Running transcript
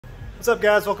What's up,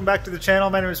 guys? Welcome back to the channel.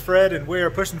 My name is Fred and we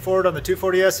are pushing forward on the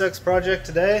 240SX project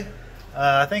today.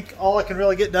 I think all I can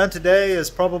really get done today is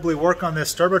probably work on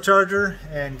this turbocharger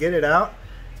and get it out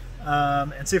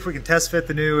and see if we can test fit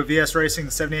the new VS Racing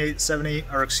 7870,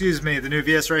 or excuse me, the new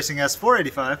VS Racing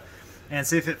S485, and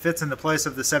see if it fits in the place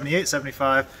of the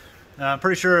 7875. I'm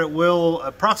pretty sure it will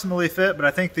approximately fit, but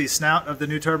I think the snout of the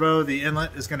new turbo, the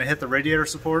inlet, is going to hit the radiator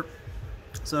support.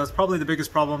 So that's probably the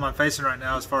biggest problem I'm facing right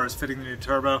now as far as fitting the new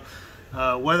turbo.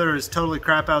 Weather is totally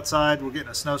crap outside. We're getting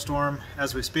a snowstorm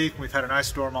as we speak. We've had an ice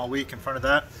storm all week in front of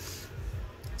that.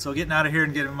 So getting out of here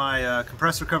and getting my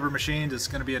compressor cover machined is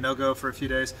going to be a no-go for a few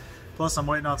days. Plus I'm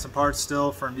waiting on some parts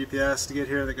still from UPS to get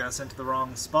here that got sent to the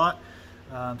wrong spot.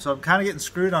 So I'm kind of getting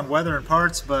screwed on weather and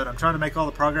parts, but I'm trying to make all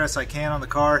the progress I can on the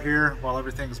car here while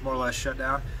everything's more or less shut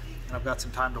down. And I've got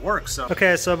some time to work. So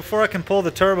okay, so before I can pull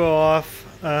the turbo off,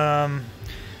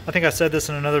 I think I said this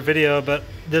in another video, but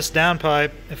this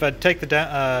downpipe, if I take the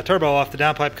turbo off, the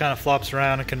downpipe kind of flops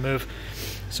around and can move.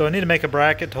 So I need to make a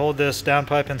bracket to hold this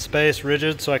downpipe in space,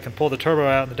 rigid, so I can pull the turbo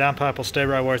out and the downpipe will stay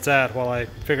right where it's at while I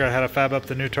figure out how to fab up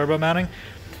the new turbo mounting.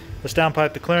 This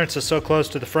downpipe, the clearance is so close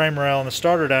to the frame rail and the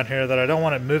starter down here that I don't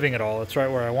want it moving at all. It's right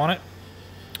where I want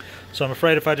it. So I'm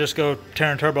afraid if I just go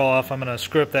tearing turbo off, I'm going to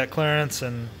screw up that clearance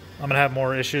and I'm going to have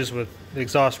more issues with the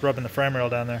exhaust rubbing the frame rail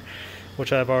down there,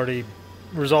 which I've already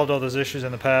resolved all those issues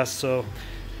in the past, so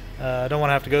I don't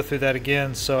want to have to go through that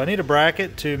again. So I need a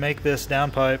bracket to make this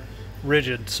downpipe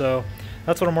rigid, so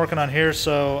that's what I'm working on here.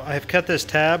 So I have cut this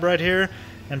tab right here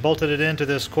and bolted it into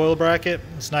this coil bracket.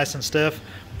 It's nice and stiff.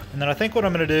 And then I think what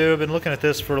I'm going to do, I've been looking at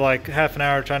this for like half an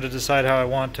hour trying to decide how I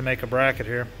want to make a bracket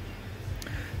here.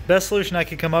 Best solution I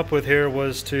could come up with here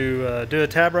was to do a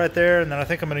tab right there, and then I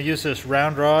think I'm going to use this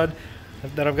round rod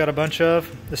that I've got a bunch of.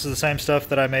 This is the same stuff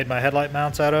that I made my headlight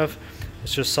mounts out of.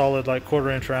 It's just solid, like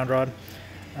 1/4 inch round rod.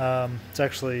 It's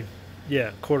actually, yeah,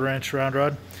 1/4 inch round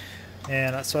rod.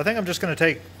 And so I think I'm just going to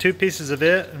take 2 pieces of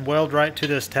it and weld right to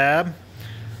this tab.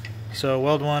 So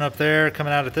weld one up there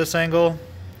coming out at this angle,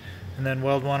 and then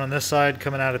weld one on this side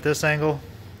coming out at this angle,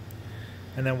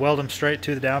 and then weld them straight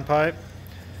to the downpipe,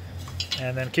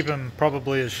 and then keep them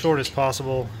probably as short as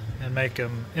possible and make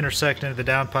them intersect into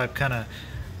the downpipe kind of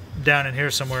down in here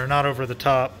somewhere, not over the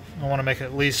top. I want to make it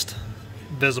at least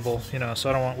visible, you know, so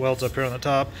I don't want welds up here on the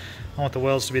top. I want the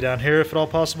welds to be down here if at all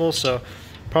possible. So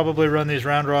probably run these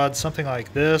round rods something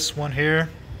like this, one here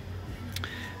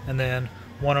and then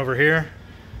one over here,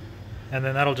 and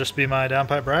then that'll just be my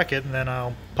downpipe bracket, and then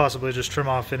I'll possibly just trim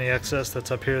off any excess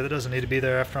that's up here that doesn't need to be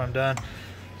there after I'm done.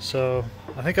 So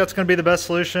I think that's going to be the best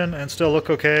solution and still look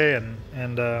okay,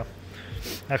 and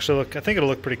actually look, I think it'll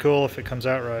look pretty cool if it comes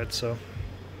out right. So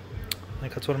I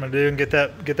think that's what I'm going to do and get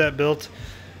that built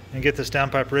and get this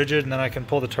downpipe rigid, and then I can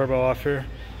pull the turbo off here.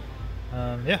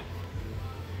 Yeah.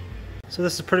 So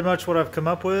this is pretty much what I've come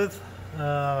up with.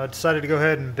 I decided to go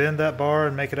ahead and bend that bar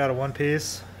and make it out of one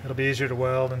piece. It'll be easier to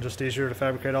weld and just easier to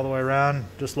fabricate all the way around.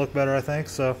 Just look better, I think.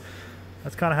 So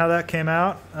that's kind of how that came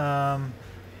out.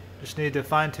 Just need to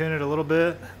fine tune it a little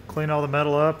bit, clean all the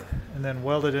metal up, and then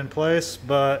weld it in place.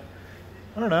 But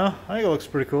I don't know, I think it looks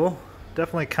pretty cool.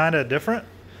 Definitely kind of different.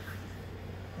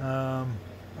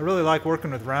 I really like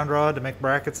working with round rod to make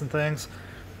brackets and things.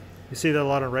 You see that a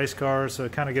lot of race cars, so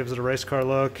it kind of gives it a race car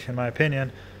look, in my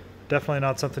opinion. Definitely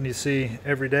not something you see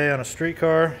every day on a street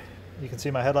car. You can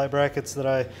see my headlight brackets that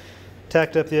I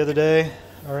tacked up the other day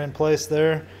are in place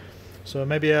there. So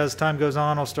maybe as time goes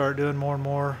on, I'll start doing more and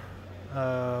more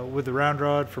with the round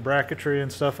rod for bracketry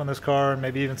and stuff on this car, and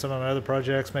maybe even some of my other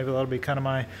projects. Maybe that'll be kind of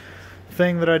my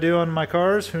thing that I do on my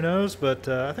cars, who knows, but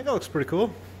I think it looks pretty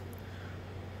cool.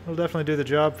 It'll definitely do the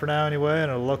job for now anyway, and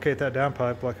it'll locate that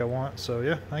downpipe like I want. So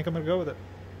yeah, I think I'm going to go with it.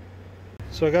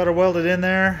 So I got her welded in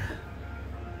there,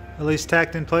 at least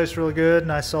tacked in place really good.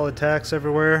 Nice solid tacks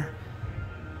everywhere.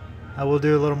 I will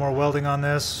do a little more welding on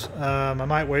this. I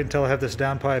might wait until I have this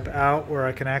downpipe out where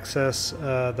I can access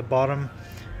the bottom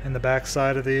and the back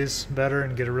side of these better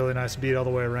and get a really nice bead all the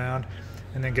way around,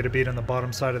 and then get a bead on the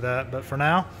bottom side of that. But for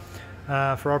now,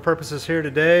 for our purposes here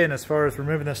today, and as far as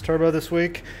removing this turbo this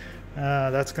week,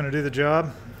 that's going to do the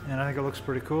job, and I think it looks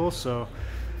pretty cool. So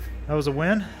that was a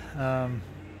win.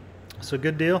 So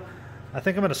good deal. I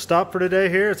think I'm going to stop for today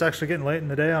here. It's actually getting late in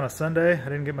the day on a Sunday. I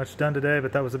didn't get much done today,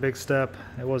 but that was a big step.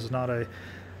 It was not a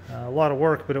lot of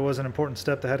work, but it was an important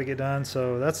step that had to get done.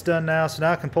 So that's done now. So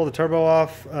now I can pull the turbo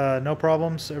off, no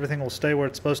problems. Everything will stay where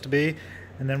it's supposed to be,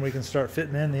 and then we can start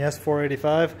fitting in the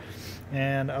S485.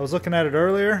 And I was looking at it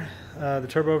earlier, the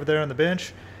turbo over there on the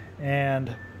bench,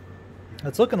 and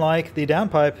it's looking like the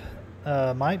downpipe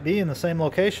might be in the same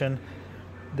location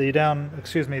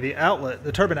the outlet,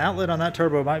 the turbine outlet on that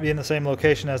turbo might be in the same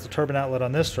location as the turbine outlet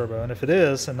on this turbo. And if it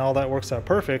is, and all that works out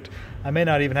perfect, I may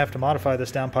not even have to modify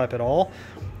this downpipe at all.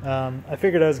 I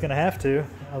figured I was going to have to.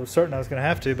 I was certain I was going to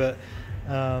have to, but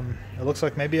it looks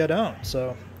like maybe I don't.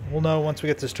 So we'll know once we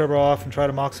get this turbo off and try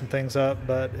to mock some things up.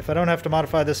 But if I don't have to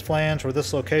modify this flange or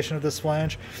this location of this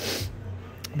flange,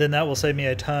 then that will save me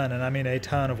a ton, and I mean a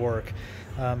ton of work.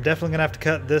 Definitely going to have to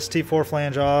cut this T4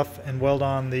 flange off and weld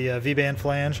on the V-band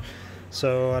flange,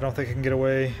 so I don't think I can get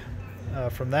away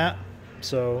from that.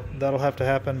 So that'll have to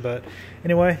happen. But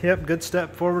anyway, yep, good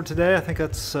step forward today. I think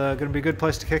that's going to be a good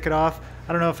place to kick it off.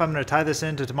 I don't know if I'm going to tie this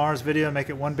into tomorrow's video and make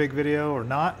it one big video or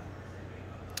not.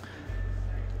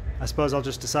 I suppose I'll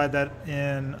just decide that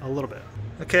in a little bit.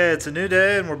 Okay, it's a new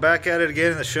day and we're back at it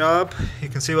again in the shop. You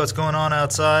can see what's going on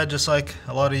outside, just like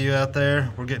a lot of you out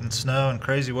there. We're getting snow and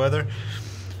crazy weather.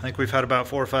 I think we've had about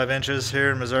 4 or 5 inches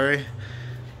here in Missouri.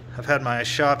 I've had my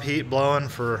shop heat blowing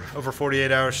for over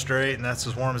 48 hours straight, and that's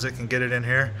as warm as it can get it in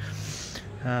here.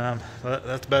 But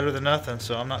that's better than nothing,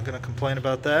 so I'm not going to complain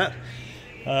about that.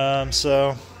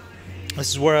 So this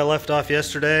is where I left off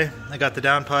yesterday. I got the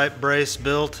downpipe brace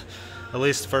built, at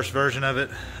least the first version of it.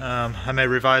 I may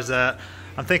revise that.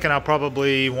 I'm thinking I'll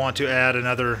probably want to add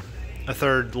a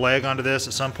third leg onto this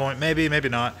at some point. Maybe, maybe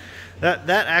not. That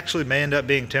actually may end up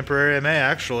being temporary. I may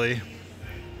actually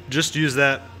just use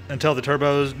that until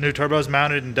the new turbo's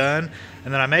mounted and done,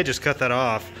 and then I may just cut that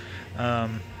off.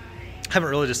 Haven't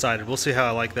really decided. We'll see how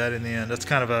I like that in the end. That's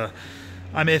kind of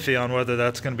I'm iffy on whether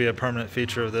that's going to be a permanent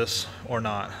feature of this or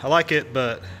not. I like it,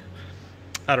 but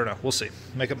I don't know. We'll see.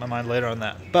 Make up my mind later on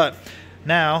that. But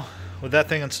now, with that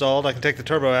thing installed, I can take the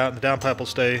turbo out and the downpipe will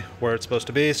stay where it's supposed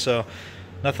to be. So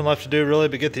nothing left to do really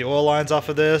but get the oil lines off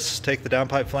of this, take the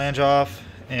downpipe flange off,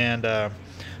 and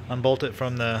unbolt it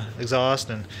from the exhaust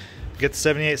and get the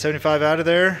 7875 out of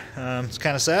there. It's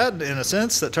kind of sad in a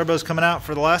sense that turbo's coming out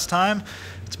for the last time.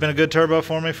 It's been a good turbo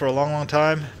for me for a long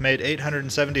time. Made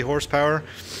 870 horsepower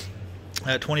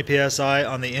at 20 psi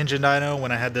on the engine dyno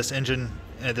when I had this engine,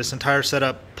 this entire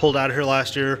setup pulled out of here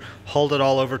last year, hauled it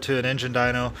all over to an engine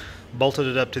dyno, bolted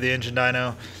it up to the engine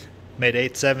dyno, made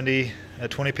 870 at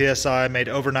 20 psi, made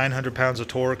over 900 pounds of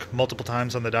torque multiple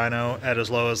times on the dyno at as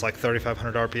low as like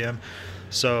 3,500 RPM.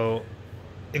 So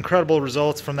incredible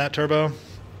results from that turbo.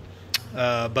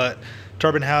 But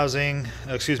turbine housing,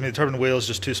 the turbine wheel is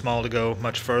just too small to go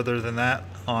much further than that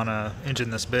on an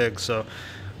engine this big. So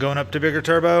going up to bigger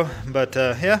turbo, but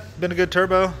yeah, been a good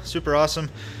turbo, super awesome.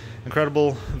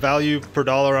 Incredible value per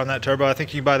dollar on that turbo. I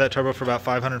think you can buy that turbo for about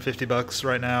 550 bucks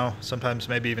right now, sometimes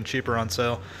maybe even cheaper on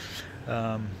sale.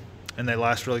 And they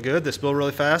last really good, they spill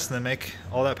really fast, and they make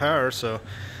all that power. So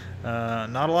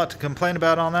not a lot to complain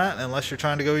about on that unless you're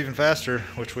trying to go even faster,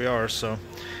 which we are. So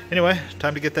anyway,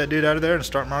 time to get that dude out of there and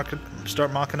start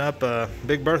mocking up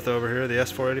Big Bertha over here, the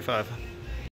S485.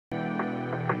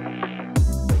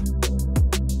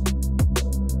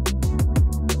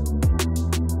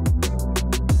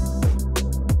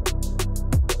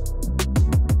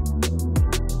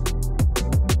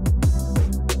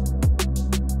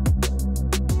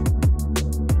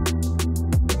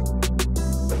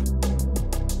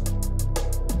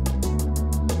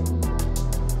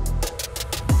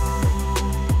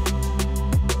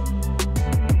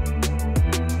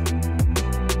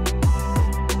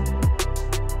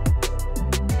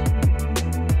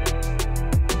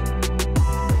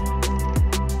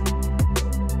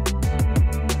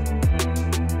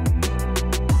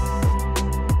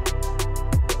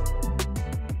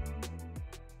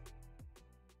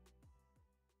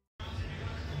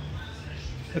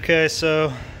 Okay,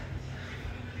 so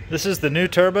this is the new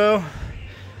turbo,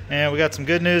 and we got some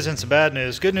good news and some bad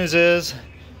news. Good news is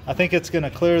I think it's going to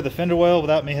clear the fender well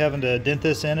without me having to dent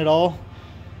this in at all,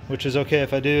 which is okay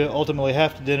if I do ultimately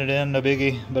have to dent it in, no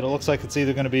biggie. But it looks like it's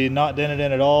either going to be not dented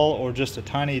in at all or just a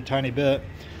tiny bit,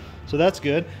 so that's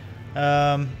good.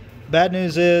 Bad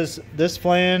news is this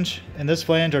flange and this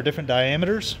flange are different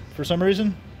diameters for some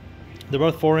reason. They're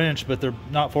both 4-inch, but they're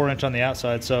not 4-inch on the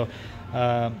outside, so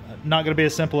not going to be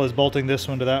as simple as bolting this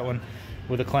one to that one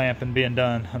with a clamp and being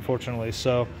done, unfortunately.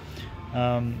 So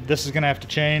this is going to have to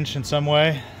change in some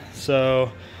way.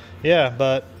 So yeah,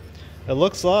 but it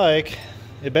looks like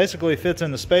it basically fits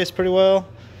in the space pretty well.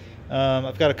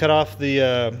 I've got to cut off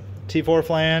the T4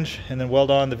 flange and then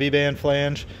weld on the V-band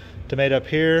flange to mate up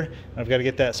here. I've got to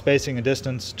get that spacing and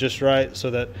distance just right so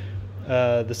that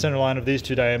the center line of these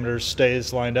two diameters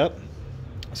stays lined up.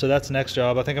 So that's the next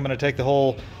job. I think I'm going to take the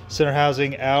whole center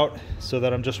housing out so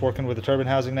that I'm just working with the turbine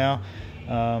housing now.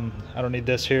 I don't need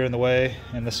this here in the way,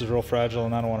 and this is real fragile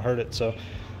and I don't want to hurt it. So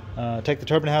take the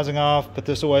turbine housing off, put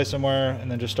this away somewhere,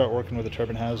 and then just start working with the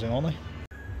turbine housing only.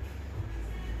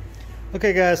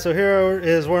 Okay guys, so here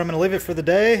is where I'm going to leave it for the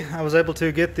day. I was able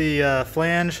to get the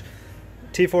flange,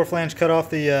 T4 flange, cut off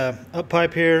the up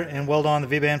pipe here and weld on the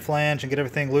V-band flange and get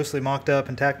everything loosely mocked up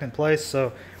and tacked in place.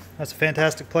 So that's a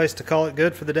fantastic place to call it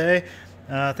good for the day.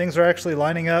 Things are actually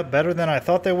lining up better than I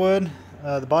thought they would.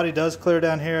 The body does clear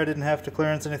down here. I didn't have to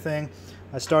clearance anything.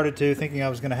 I started to, thinking I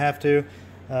was going to have to.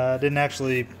 Didn't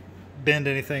actually bend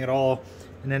anything at all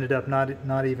and ended up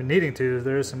not even needing to.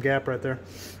 There is some gap right there.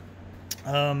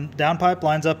 Downpipe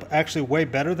lines up actually way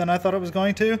better than I thought it was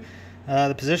going to.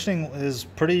 The positioning is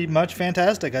pretty much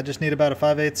fantastic. I just need about a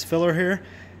 5/8 filler here,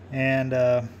 and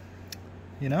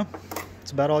you know,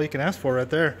 it's about all you can ask for right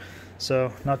there.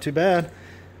 So not too bad.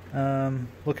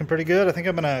 Looking pretty good. I think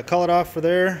I'm gonna call it off for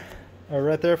there, or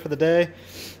right there for the day.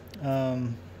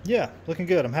 Yeah, looking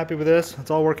good. I'm happy with this. It's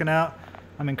all working out.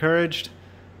 I'm encouraged.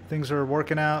 Things are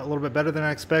working out a little bit better than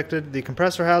I expected. The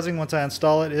compressor housing, once I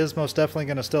install it, is most definitely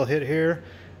going to still hit here,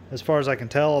 as far as I can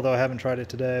tell, although I haven't tried it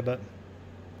today. But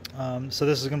so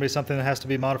this is going to be something that has to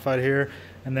be modified here,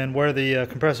 and then where the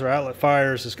compressor outlet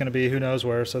fires is going to be who knows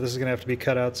where. So this is going to have to be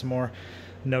cut out some more,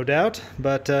 no doubt.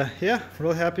 But yeah,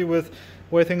 really happy with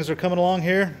the way things are coming along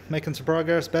here, making some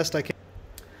progress best I can.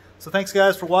 So thanks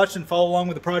guys for watching. Follow along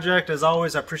with the project. As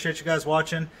always, I appreciate you guys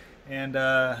watching. And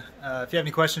if you have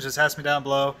any questions, just ask me down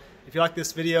below. If you like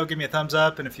this video, give me a thumbs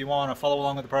up. And if you want to follow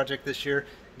along with the project this year,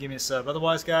 give me a sub.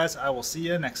 Otherwise, guys, I will see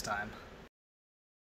you next time.